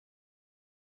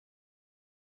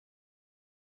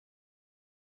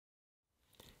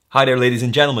Hi there, ladies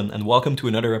and gentlemen, and welcome to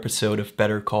another episode of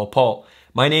Better Call Paul.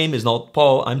 My name is not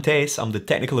Paul, I'm Thijs, I'm the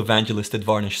technical evangelist at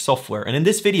Varnish Software, and in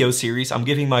this video series I'm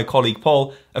giving my colleague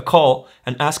Paul a call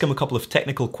and ask him a couple of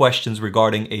technical questions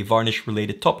regarding a Varnish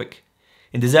related topic.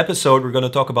 In this episode we're going to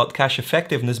talk about cache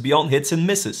effectiveness beyond hits and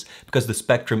misses, because the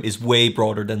spectrum is way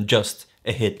broader than just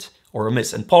a hit or a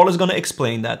miss, and Paul is going to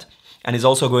explain that, and is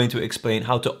also going to explain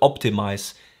how to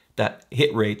optimize that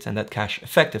hit rate and that cache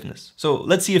effectiveness. So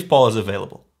let's see if Paul is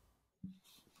available.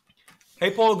 Hey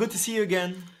Paul, good to see you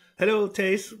again. Hello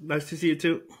Thijs, nice to see you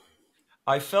too.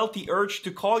 I felt the urge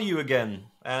to call you again,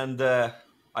 and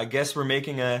I guess we're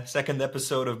making a second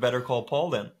episode of Better Call Paul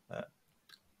then.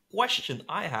 Question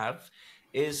I have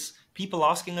is people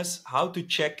asking us how to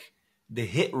check the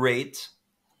hit rate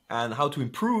and how to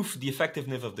improve the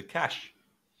effectiveness of the cache.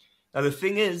 Now the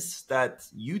thing is that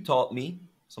you taught me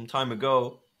some time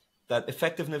ago that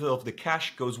effectiveness of the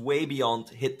cache goes way beyond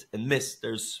hit and miss.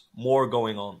 There's more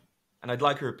going on. And I'd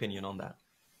like your opinion on that.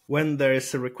 When there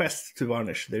is a request to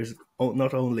Varnish, there's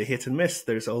not only hit and miss,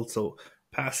 there's also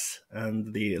pass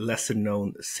and the lesser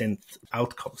known synth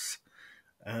outcomes.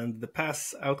 And the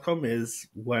pass outcome is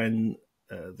when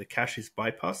the cache is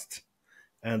bypassed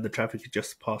and the traffic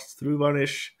just passed through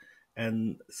Varnish.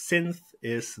 And synth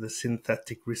is the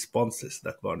synthetic responses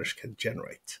that Varnish can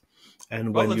generate.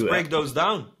 And well, let's break those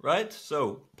down, right?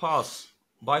 So pass,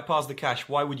 bypass the cache.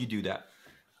 Why would you do that?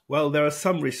 Well, there are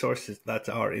some resources that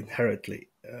are inherently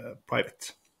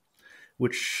private,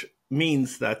 which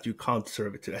means that you can't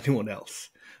serve it to anyone else.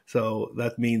 So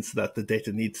that means that the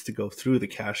data needs to go through the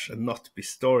cache and not be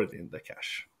stored in the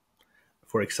cache.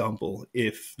 For example,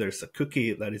 if there's a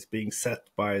cookie that is being set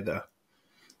by the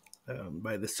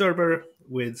server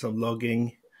with some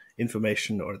logging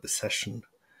information or the session,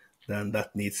 then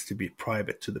that needs to be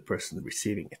private to the person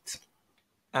receiving it.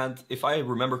 And if I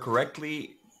remember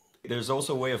correctly, there's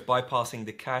also a way of bypassing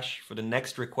the cache for the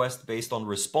next request based on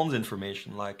response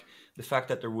information, like the fact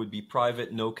that there would be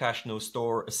private, no cache, no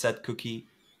store, a set cookie.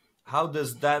 How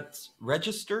does that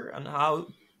register, and how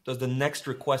does the next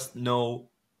request know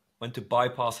when to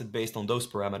bypass it based on those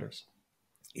parameters?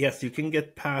 Yes, you can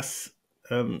get pass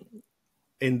in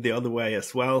the other way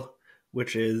as well,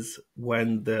 which is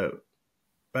when the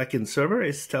backend server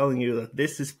is telling you that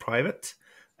this is private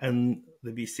and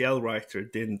the VCL writer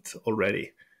didn't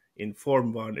already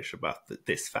inform Varnish about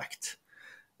this fact.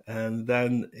 And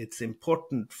then it's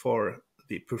important for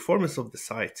the performance of the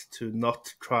site to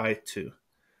not try to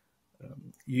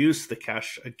use the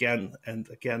cache again and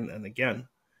again and again,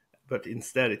 but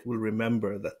instead it will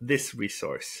remember that this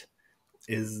resource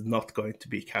is not going to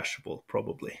be cacheable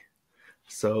probably.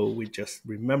 So we just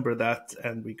remember that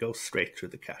and we go straight to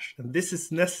the cache. And this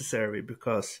is necessary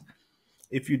because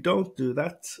if you don't do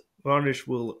that, Varnish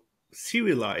will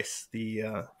serialize the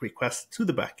request to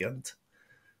the backend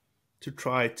to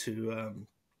try to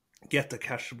get a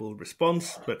cacheable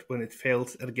response, but when it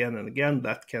fails again and again,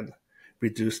 that can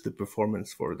reduce the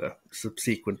performance for the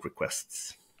subsequent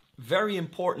requests. Very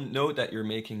important note that you're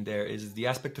making there is the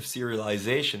aspect of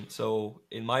serialization. So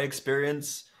in my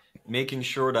experience, making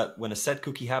sure that when a set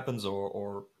cookie happens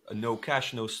or a no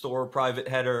cache, no store, private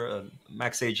header, a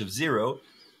max age of 0,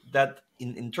 that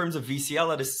in terms of VCL,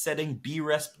 that is setting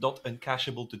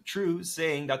bresp.uncacheable to true,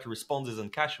 saying that the response is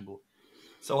uncacheable.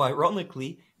 So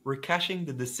ironically, we're caching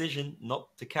the decision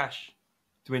not to cache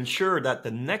to ensure that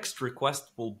the next request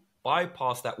will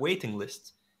bypass that waiting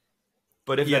list.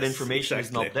 But if that information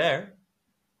is not there,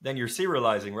 then you're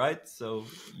serializing, right? So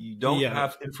you don't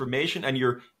have information and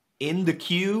you're in the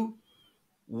queue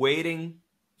waiting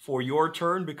for your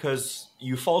turn because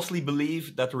you falsely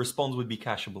believe that the response would be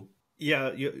cacheable.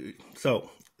 Yeah,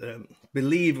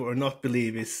 believe or not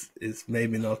believe is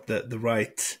maybe not the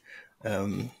right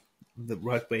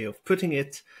way of putting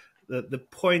it. The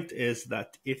point is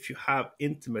that if you have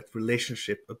intimate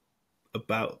relationship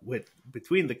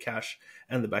between the cache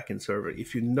and the backend server,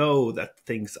 if you know that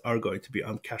things are going to be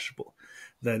uncacheable,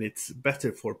 then it's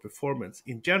better for performance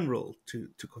in general to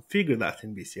configure that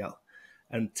in VCL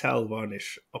and tell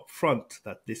Varnish upfront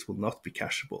that this will not be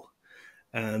cacheable.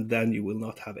 And then you will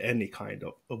not have any kind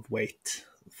of wait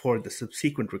for the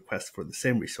subsequent request for the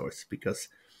same resource, because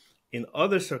in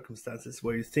other circumstances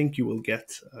where you think you will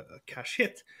get a cache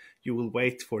hit, you will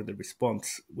wait for the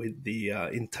response with the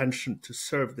intention to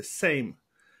serve the same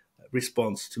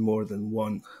response to more than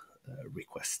one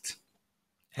request.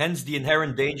 Hence the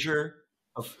inherent danger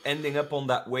of ending up on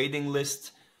that waiting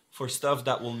list for stuff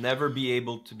that will never be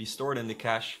able to be stored in the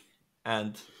cache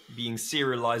and being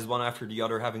serialized one after the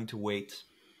other, having to wait.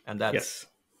 And that's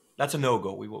a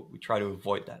no-go. We try to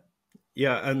avoid that.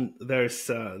 Yeah, and there's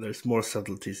more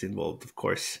subtleties involved, of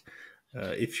course.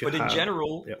 If you But in have,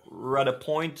 general, yeah, we're at a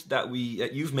point that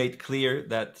you've made clear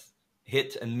that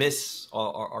hit and miss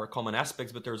are common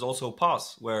aspects, but there's also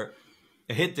pass, where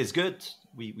a hit is good,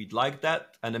 we'd like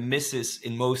that, and a miss is,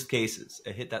 in most cases,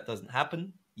 a hit that doesn't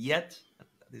happen yet,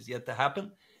 that is yet to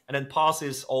happen, and then pass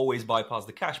is always bypass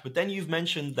the cache. But then you've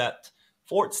mentioned that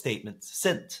fourth statement,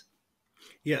 synth.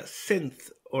 yeah,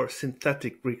 synth or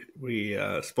synthetic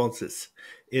responses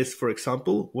is, for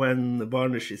example, when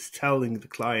Varnish is telling the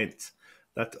client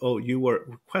that, oh, you were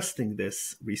requesting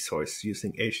this resource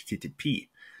using HTTP,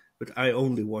 but I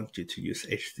only want you to use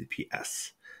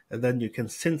HTTPS. And then you can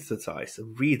synthesize a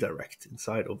redirect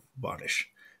inside of Varnish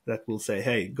that will say,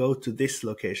 hey, go to this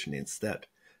location instead.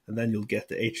 And then you'll get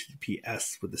the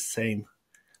HTTPS with the same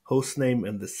host name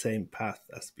and the same path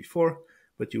as before,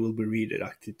 but you will be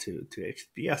redirected to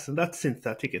HTTPS. And that's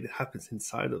synthetic, and it happens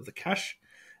inside of the cache,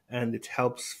 and it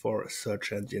helps for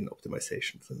search engine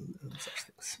optimizations and such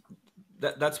things.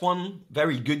 That's one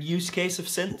very good use case of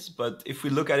synth, but if we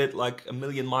look at it like a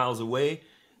million miles away,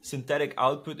 synthetic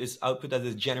output is output that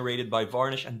is generated by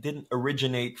Varnish and didn't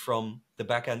originate from the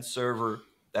backend server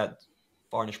that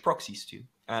Varnish proxies to,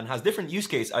 and has different use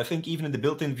case. I think even in the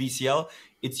built-in VCL,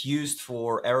 it's used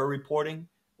for error reporting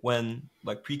when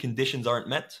like preconditions aren't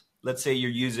met. Let's say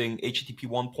you're using HTTP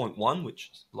 1.1,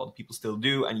 which a lot of people still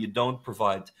do, and you don't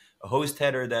provide a host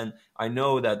header, then I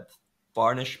know that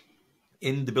Varnish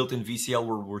in the built-in VCL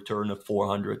will return a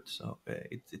 400. So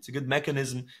it's a good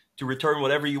mechanism to return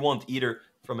whatever you want, either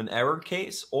from an error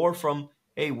case or from,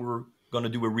 hey, we're going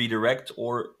to do a redirect,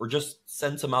 or just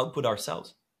send some output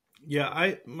ourselves.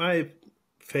 Yeah, my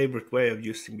favorite way of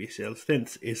using VCL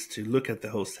synth is to look at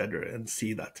the host header and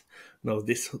see that, no,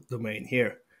 this domain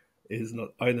here is not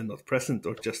either not present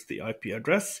or just the IP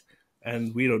address,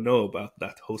 and we don't know about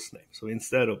that host name. So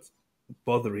instead of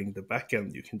bothering the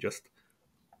backend, you can just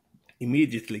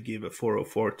immediately give a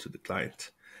 404 to the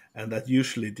client, and that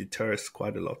usually deters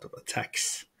quite a lot of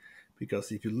attacks.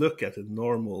 Because if you look at a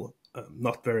normal,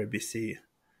 not very busy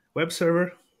web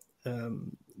server,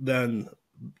 then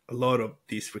a lot of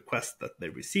these requests that they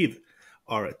receive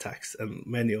are attacks, and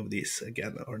many of these,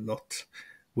 again, are not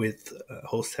with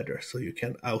host header. So you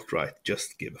can outright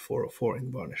just give a 404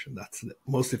 in Varnish, and that's the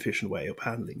most efficient way of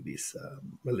handling these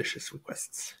malicious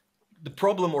requests. The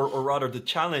problem, or rather the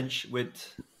challenge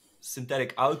with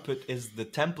synthetic output, is the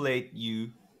template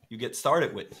you get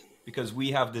started with, because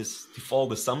we have this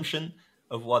default assumption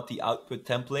of what the output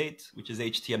template, which is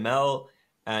HTML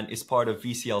and is part of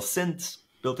VCL synth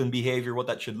built-in behavior, what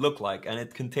that should look like. And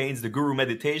it contains the guru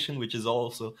meditation, which is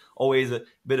also always a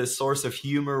bit of source of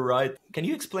humor, right? Can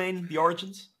you explain the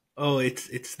origins? Oh,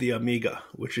 it's the Amiga,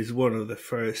 which is one of the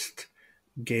first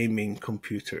gaming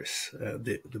computers.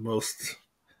 The most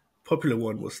popular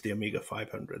one was the Amiga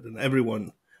 500, and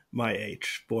everyone my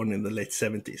age, born in the late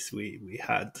 70s, we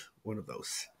had one of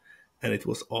those, and it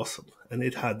was awesome. And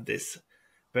it had this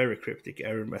very cryptic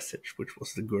error message, which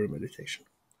was the guru meditation.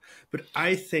 But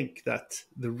I think that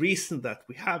the reason that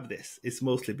we have this is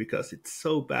mostly because it's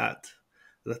so bad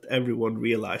that everyone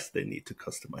realized they need to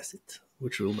customize it,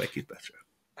 which will make it better.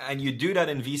 And you do that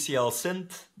in VCL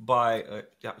synth by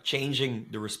changing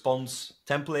the response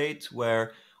template,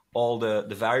 where all the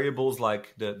variables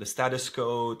like the status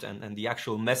code and the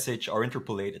actual message are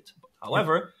interpolated.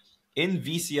 However, in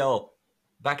VCL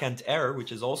backend error,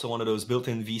 which is also one of those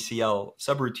built-in VCL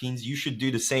subroutines, you should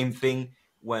do the same thing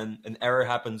when an error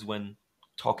happens when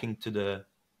talking to the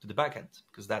backend,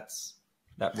 because that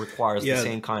requires the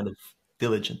same kind of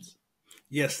diligence.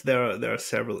 Yes, there are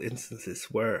several instances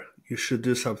where you should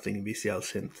do something in VCL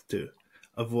synth to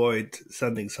avoid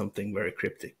sending something very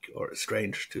cryptic or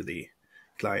strange to the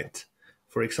client.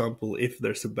 For example, if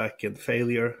there's a backend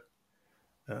failure,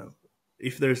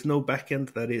 if there's no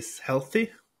backend that is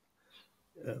healthy,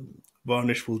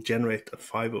 Varnish will generate a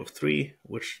 503,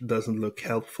 which doesn't look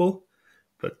helpful,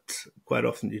 but quite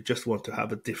often you just want to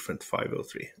have a different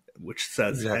 503, which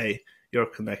says, hey, your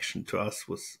connection to us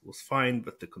was fine,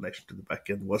 but the connection to the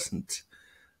backend wasn't.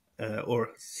 Or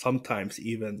sometimes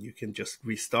even you can just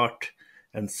restart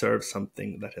and serve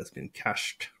something that has been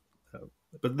cached.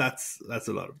 But that's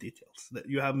a lot of details.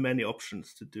 You have many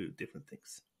options to do different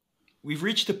things. We've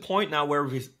reached a point now where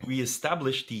we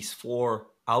established these four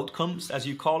outcomes, as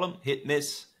you call them: hit,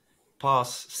 miss,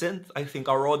 pass, synth. I think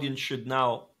our audience should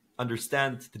now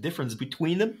understand the difference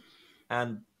between them,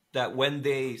 and that when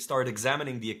they start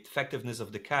examining the effectiveness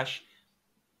of the cache,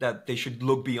 that they should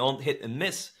look beyond hit and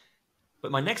miss.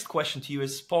 But my next question to you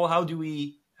is, Paul, how do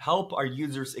we help our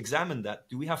users examine that?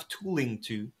 Do we have tooling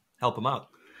to help them out?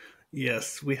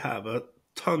 Yes, we have a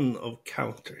ton of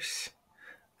counters.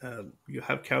 You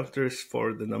have counters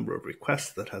for the number of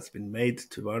requests that has been made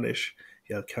to Varnish.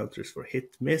 You have counters for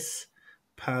hit, miss,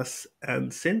 pass,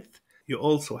 and synth. You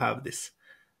also have this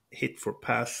hit for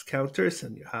pass counters,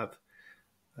 and you have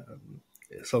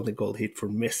something called hit for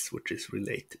miss, which is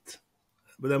related.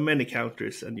 But there are many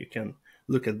counters, and you can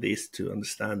look at these to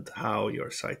understand how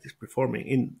your site is performing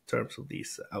in terms of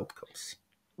these outcomes.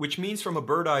 Which means from a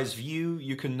bird eye's view,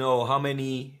 you can know how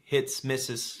many hits,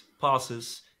 misses,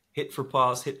 passes, hit for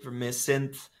pass, hit for miss,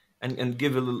 synth, and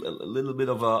give a little bit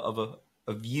of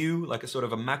a view, like a sort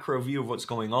of a macro view of what's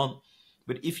going on.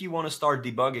 But if you want to start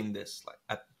debugging this,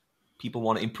 like people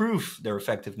want to improve their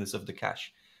effectiveness of the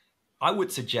cache, I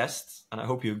would suggest, and I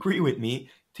hope you agree with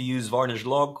me, to use Varnish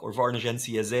Log or Varnish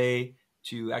NCSA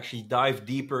to actually dive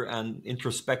deeper and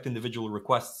introspect individual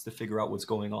requests to figure out what's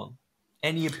going on.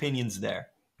 Any opinions there?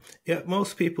 Yeah,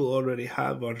 most people already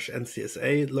have Varnish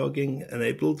NCSA logging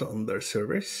enabled on their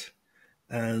servers.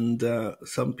 And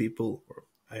some people, or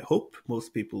I hope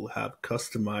most people, have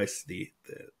customized the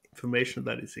information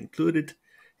that is included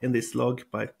in this log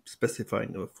by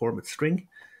specifying a format string.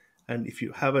 And if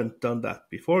you haven't done that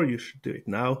before, you should do it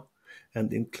now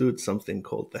and include something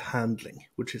called the handling,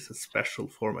 which is a special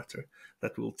formatter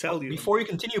that will tell you. Before you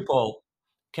continue, Paul,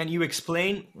 can you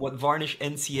explain what Varnish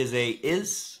NCSA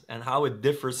is and how it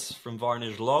differs from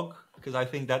Varnish Log? Because I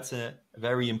think that's a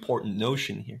very important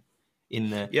notion here.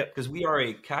 Because we are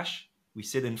a cache, we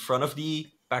sit in front of the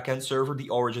backend server, the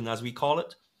origin as we call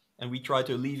it, and we try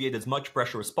to alleviate as much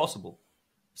pressure as possible.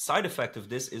 Side effect of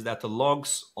this is that the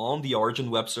logs on the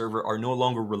origin web server are no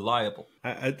longer reliable.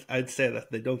 I'd say that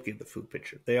they don't give the full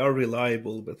picture. They are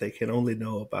reliable, but they can only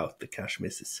know about the cache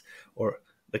misses or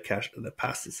the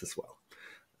passes as well,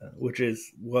 which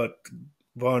is what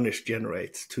Varnish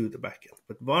generates to the backend.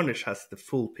 But Varnish has the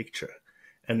full picture,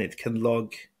 and it can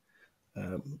log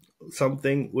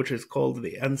something which is called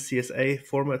the NCSA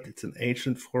format. It's an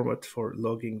ancient format for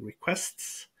logging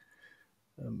requests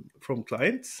from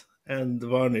clients. And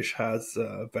Varnish has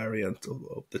a variant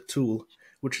of the tool,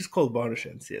 which is called Varnish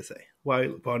NCSA,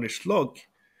 while Varnish Log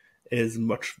is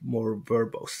much more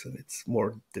verbose and it's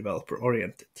more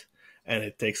developer-oriented. And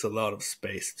it takes a lot of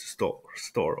space to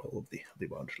store all of the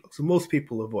Varnish logs. So most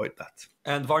people avoid that.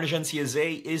 And Varnish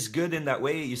NCSA is good in that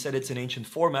way. You said it's an ancient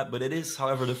format, but it is,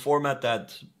 however, the format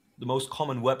that the most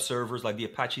common web servers like the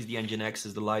Apaches, the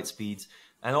Nginx's, the Lightspeeds,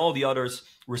 and all the others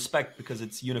respect because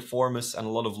it's uniformous and a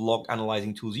lot of log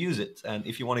analyzing tools use it. And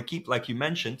if you want to keep, like you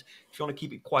mentioned, if you want to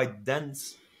keep it quite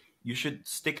dense, you should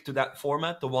stick to that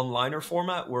format, the one-liner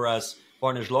format, whereas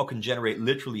Varnish Log can generate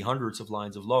literally hundreds of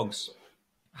lines of logs.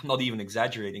 I'm not even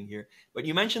exaggerating here. But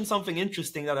you mentioned something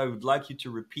interesting that I would like you to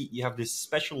repeat. You have this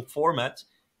special format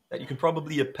that you can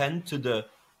probably append to the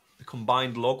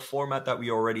combined log format that we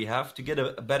already have to get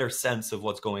a better sense of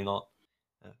what's going on.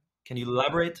 Can you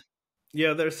elaborate?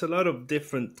 Yeah, there's a lot of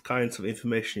different kinds of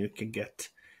information you can get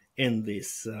in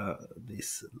these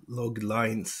log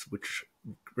lines, which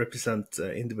represent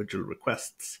individual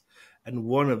requests. And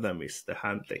one of them is the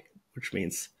handling, which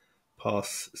means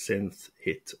pass, synth,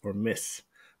 hit, or miss.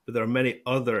 But there are many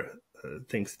other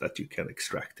things that you can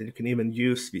extract. And you can even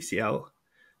use VCL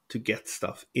to get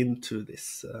stuff into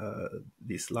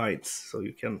these lines. So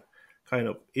you can kind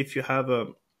of, if you have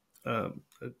a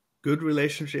good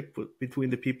relationship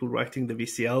between the people writing the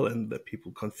VCL and the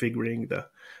people configuring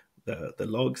the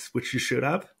logs, which you should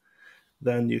have,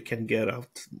 then you can get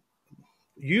out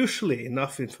usually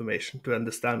enough information to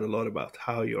understand a lot about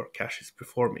how your cache is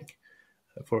performing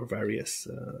for various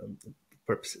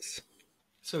purposes.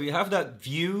 So you have that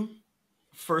view,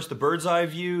 first the bird's eye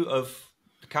view of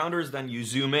the counters, then you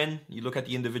zoom in, you look at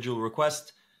the individual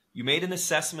request, you made an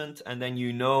assessment, and then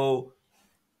you know,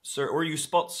 or you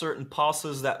spot certain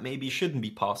passes that maybe shouldn't be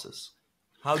passes.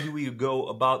 How do we go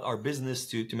about our business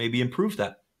to maybe improve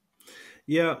that?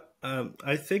 Yeah,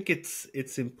 I think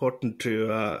it's important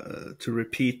to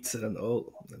repeat an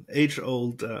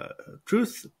age-old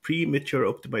truth. Premature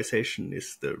optimization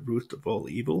is the root of all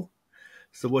evil.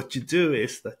 So what you do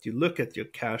is that you look at your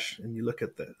cache and you look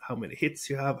at how many hits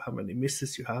you have, how many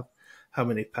misses you have, how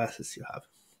many passes you have.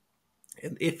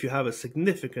 And if you have a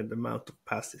significant amount of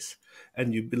passes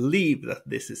and you believe that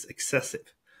this is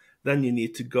excessive, then you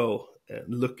need to go and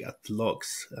look at the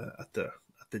logs, at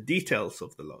the details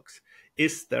of the logs.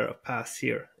 Is there a pass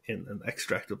here in an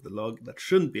extract of the log that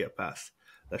shouldn't be a pass,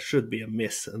 that should be a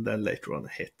miss, and then later on a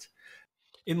hit?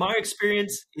 In my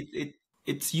experience,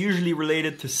 it's usually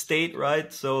related to state,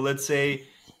 right? So let's say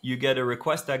you get a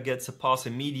request that gets a pass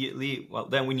immediately. Well,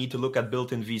 then we need to look at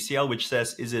built-in VCL, which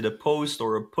says, is it a post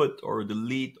or a put or a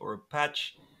delete or a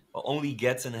patch? Well, only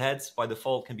gets and heads by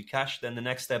default can be cached. Then the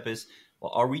next step is,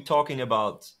 Well, are we talking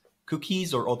about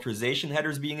cookies or authorization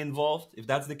headers being involved? If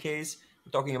that's the case,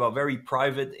 we're talking about very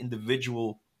private,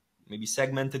 individual, maybe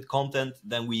segmented content,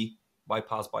 then we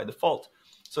bypass by default.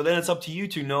 So then it's up to you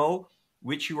to know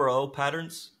which URL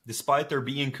patterns, despite there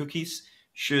being cookies,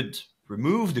 should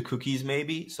remove the cookies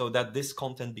maybe so that this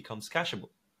content becomes cacheable.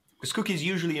 Because cookies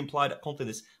usually imply that content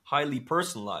is highly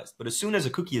personalized, but as soon as a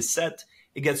cookie is set,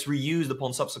 it gets reused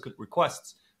upon subsequent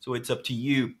requests. So it's up to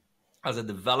you as a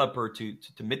developer to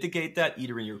mitigate that,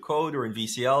 either in your code or in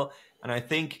VCL. And I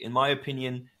think, in my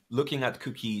opinion, looking at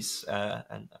cookies,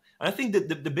 and I think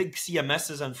that the big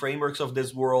CMSs and frameworks of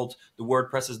this world, the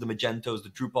WordPresses, the Magentos, the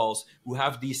Drupals, who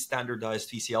have these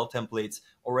standardized VCL templates,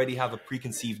 already have a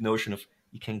preconceived notion of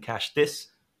you can cache this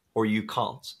or you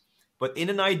can't. But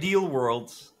in an ideal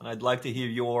world, and I'd like to hear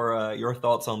your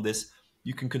thoughts on this,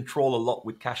 you can control a lot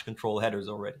with cache control headers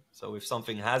already. So if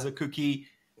something has a cookie,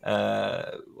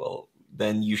 well,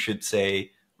 then you should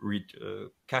say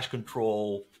cache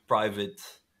control, private,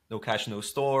 no cache, no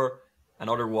store, and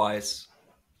otherwise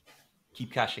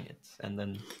keep caching it. And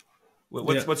then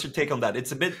what's your take on that?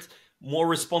 It's a bit more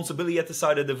responsibility at the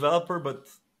side of the developer, but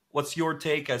what's your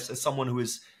take as someone who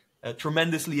is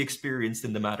tremendously experienced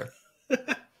in the matter?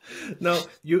 No,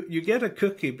 you get a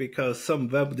cookie because some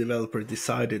web developer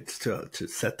decided to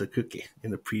set a cookie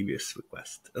in a previous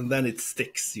request, and then it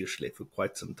sticks usually for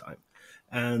quite some time.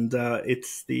 And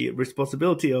it's the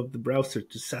responsibility of the browser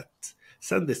to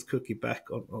send this cookie back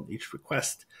on each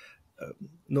request,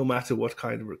 no matter what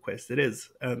kind of request it is.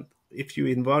 And if you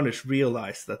in Varnish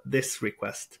realize that this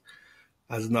request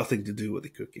has nothing to do with the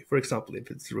cookie, for example,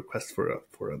 if it's a request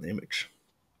for an image,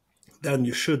 then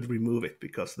you should remove it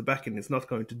because the backend is not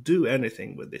going to do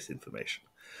anything with this information.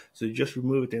 So you just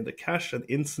remove it in the cache and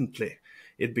instantly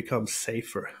it becomes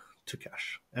safer to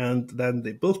cache. And then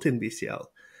the built-in VCL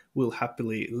will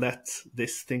happily let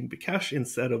this thing be cached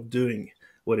instead of doing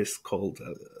what is called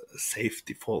a safe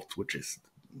default, which is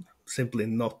simply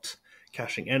not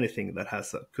caching anything that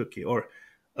has a cookie or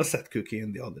a set cookie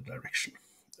in the other direction.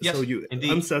 Yes, so you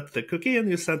indeed. unset the cookie and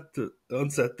you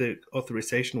unset the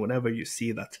authorization whenever you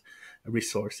see that a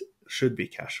resource should be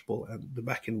cacheable, and the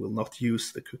backend will not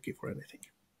use the cookie for anything.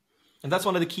 And that's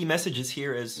one of the key messages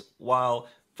here is while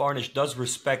Varnish does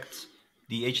respect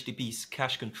the HTTP's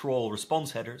cache control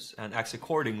response headers and acts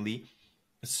accordingly,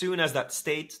 as soon as that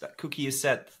state, that cookie is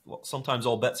set, well, sometimes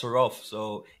all bets are off.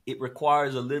 So it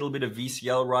requires a little bit of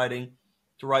VCL writing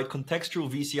to write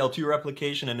contextual VCL to your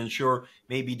application and ensure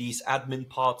maybe these admin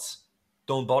pods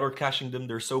don't bother caching them.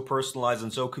 They're so personalized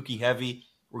and so cookie heavy,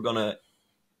 we're going to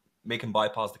make them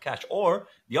bypass the cache. Or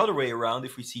the other way around,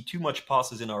 if we see too much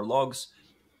passes in our logs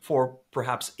for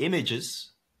perhaps images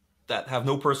that have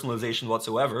no personalization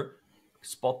whatsoever,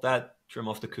 spot that, trim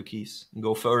off the cookies, and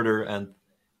go further and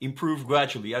improve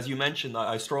gradually. As you mentioned,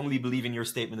 I strongly believe in your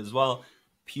statement as well.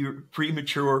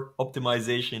 Premature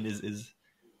optimization is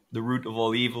the root of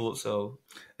all evil. So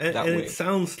it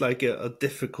sounds like a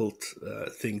difficult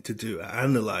thing to do,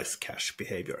 analyze cache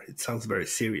behavior. It sounds very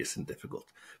serious and difficult,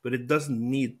 but it doesn't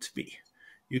need to be.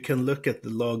 You can look at the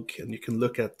log and you can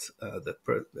look at the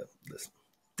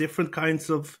different kinds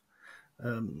of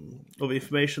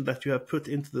information that you have put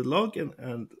into the log,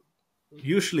 and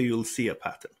usually you'll see a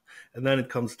pattern. And then it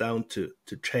comes down to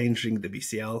changing the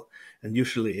VCL, and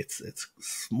usually it's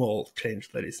small change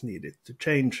that is needed to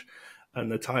change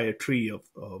an entire tree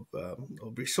of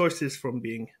resources from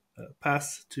being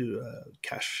passed to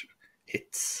cache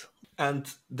hits.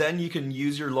 And then you can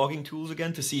use your logging tools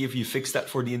again to see if you fix that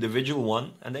for the individual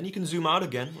one. And then you can zoom out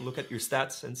again, look at your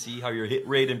stats and see how your hit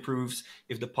rate improves,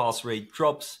 if the pass rate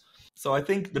drops. So I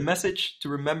think the message to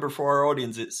remember for our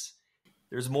audience is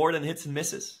there's more than hits and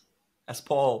misses, as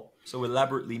Pål so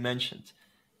elaborately mentioned.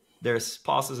 There's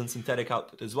passes and synthetic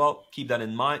output as well. Keep that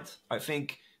in mind. I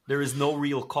think there is no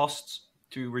real cost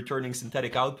to returning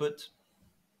synthetic output.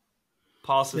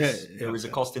 Passes, there is a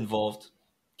cost involved.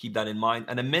 Keep that in mind.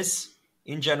 And a miss,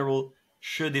 in general,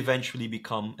 should eventually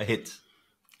become a hit.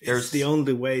 It's the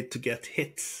only way to get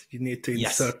hits. You need to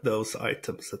insert those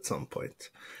items at some point.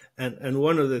 And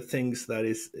one of the things that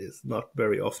is not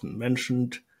very often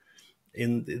mentioned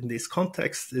in this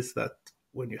context is that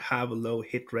when you have a low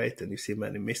hit rate and you see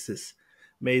many misses,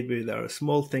 maybe there are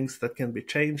small things that can be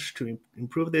changed to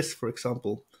improve this. For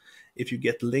example, if you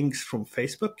get links from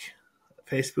Facebook,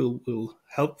 Facebook will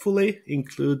helpfully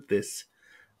include this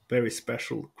very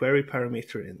special query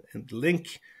parameter in the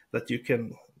link that you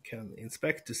can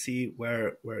inspect to see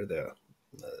where the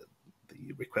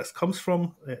request comes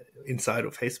from inside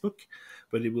of Facebook,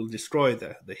 but it will destroy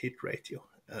the hit ratio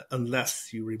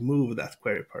unless you remove that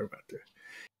query parameter.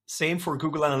 Same for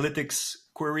Google Analytics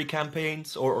query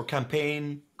campaigns or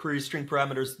campaign query string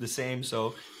parameters, the same.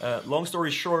 So long story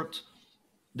short,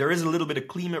 there is a little bit of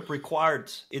cleanup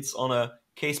required. It's on a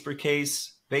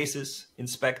case-per-case basis.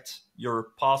 Inspect your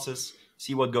passes,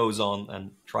 see what goes on,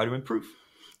 and try to improve.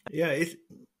 Yeah,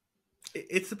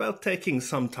 it's about taking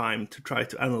some time to try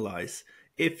to analyze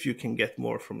if you can get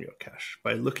more from your cache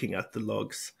by looking at the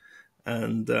logs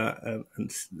and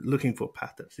looking for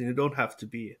patterns. And you don't have to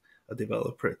be a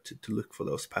developer to look for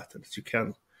those patterns. You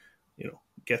can,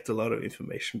 get a lot of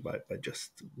information by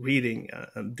just reading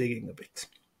and digging a bit.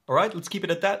 All right, let's keep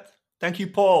it at that. Thank you,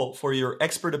 Pål, for your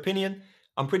expert opinion.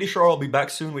 I'm pretty sure I'll be back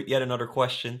soon with yet another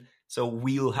question, so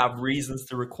we'll have reasons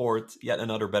to record yet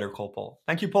another Better Call Pål.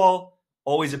 Thank you, Pål.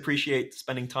 Always appreciate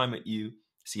spending time with you.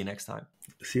 See you next time.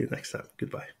 See you next time.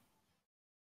 Goodbye.